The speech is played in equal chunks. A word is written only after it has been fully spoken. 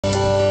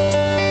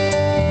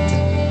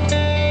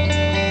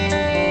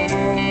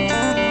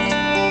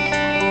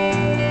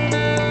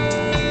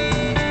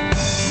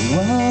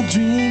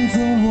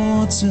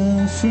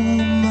water from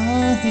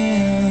my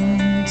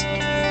hand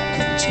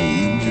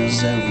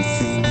contains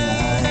everything I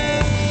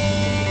am.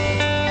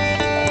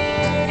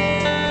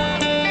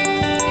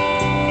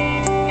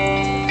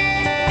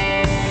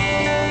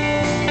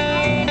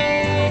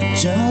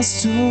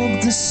 Just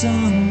took the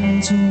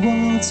sun to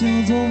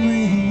water the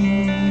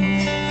rain.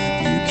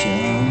 You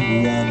come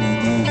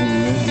running over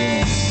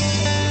again.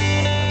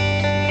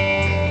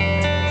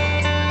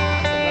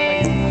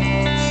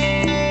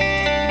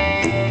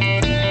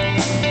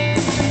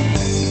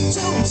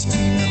 Don't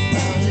scream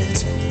about it,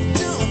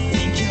 don't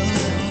think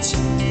aloud.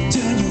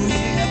 Turn your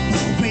head,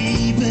 my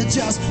baby,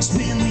 just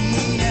spin me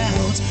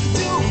out.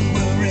 Don't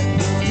worry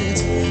about it,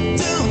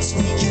 don't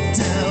speak it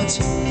out.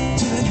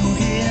 Turn your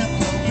head,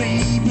 my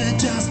baby,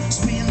 just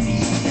spin me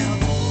out.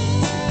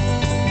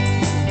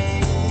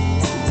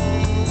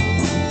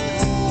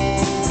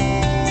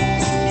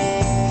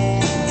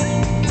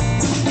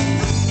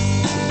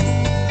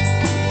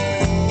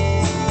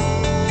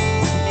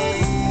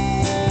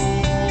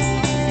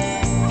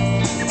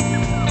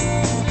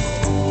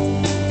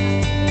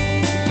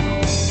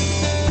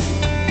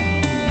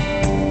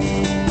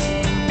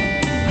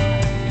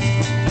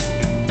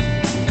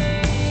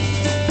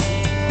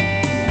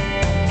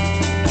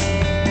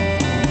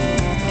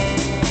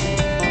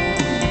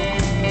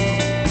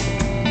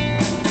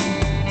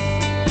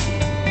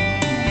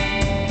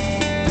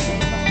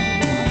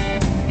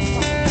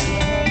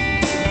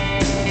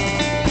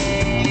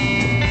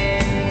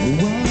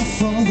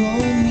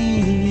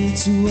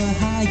 To a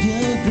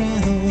higher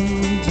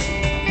ground,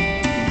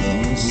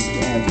 those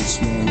devils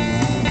where I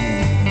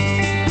am.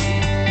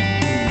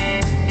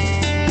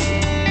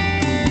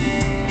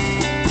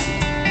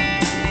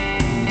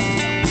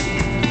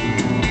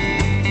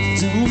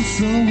 Don't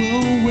throw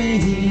away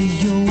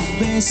your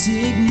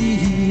basic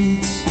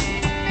needs,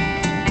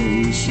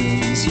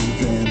 patience and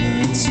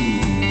vanity.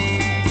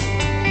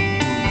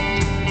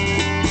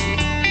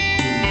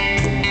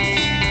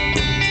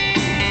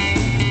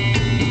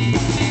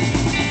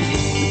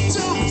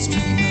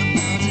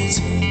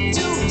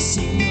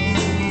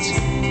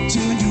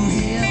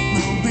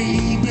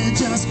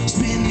 Just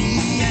spin me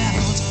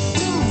out.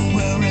 Don't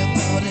worry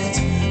about it,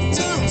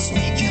 don't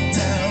speak it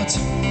out.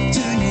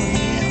 Turn your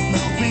head,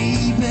 my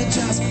baby,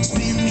 just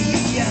spin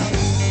me out.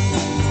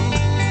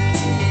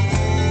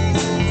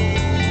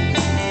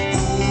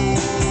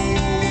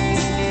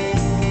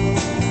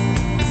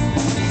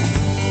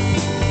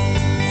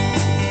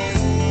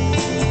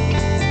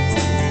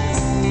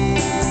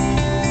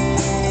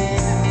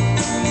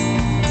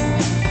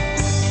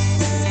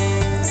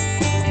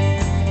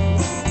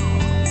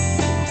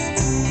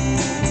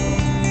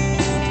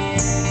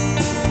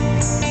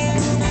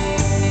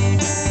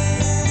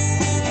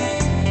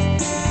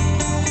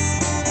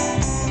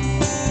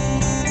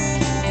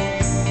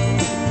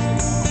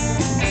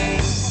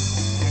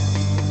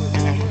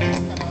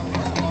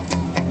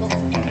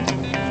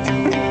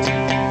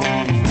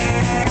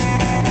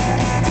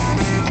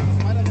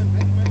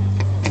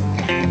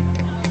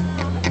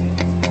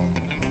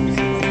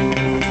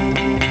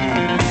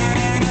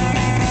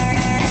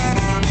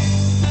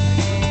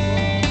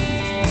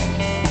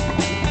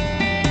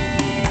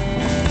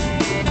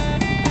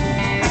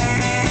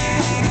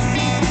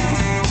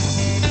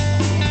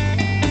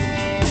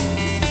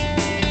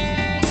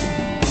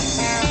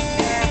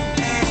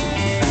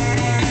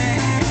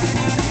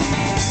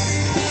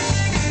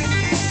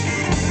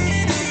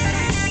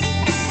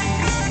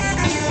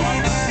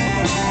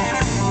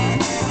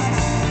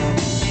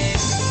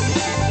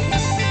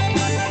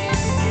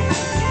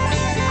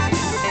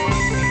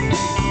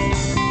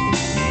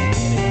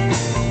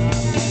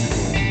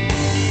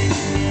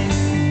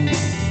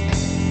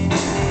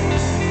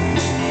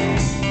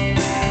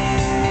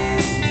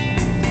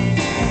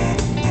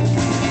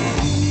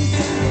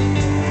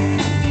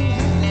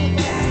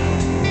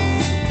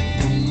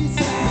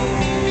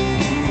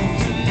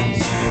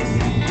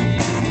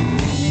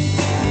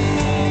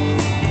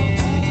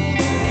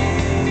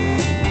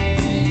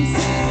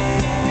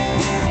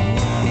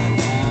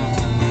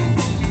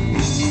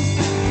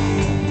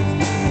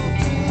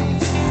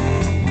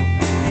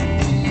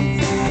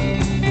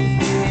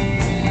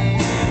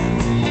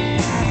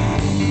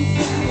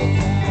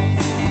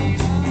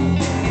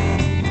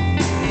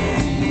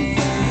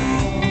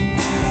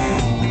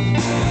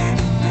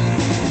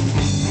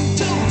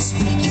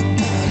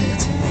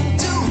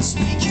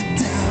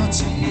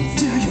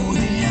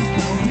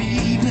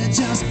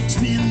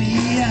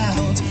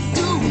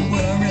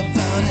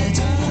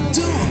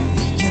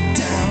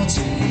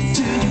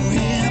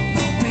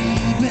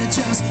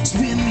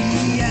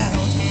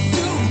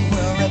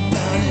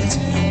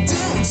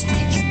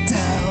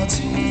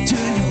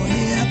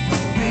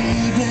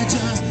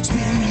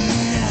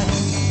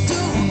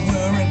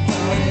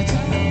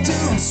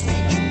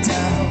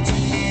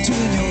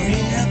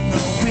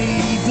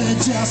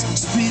 Just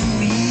spin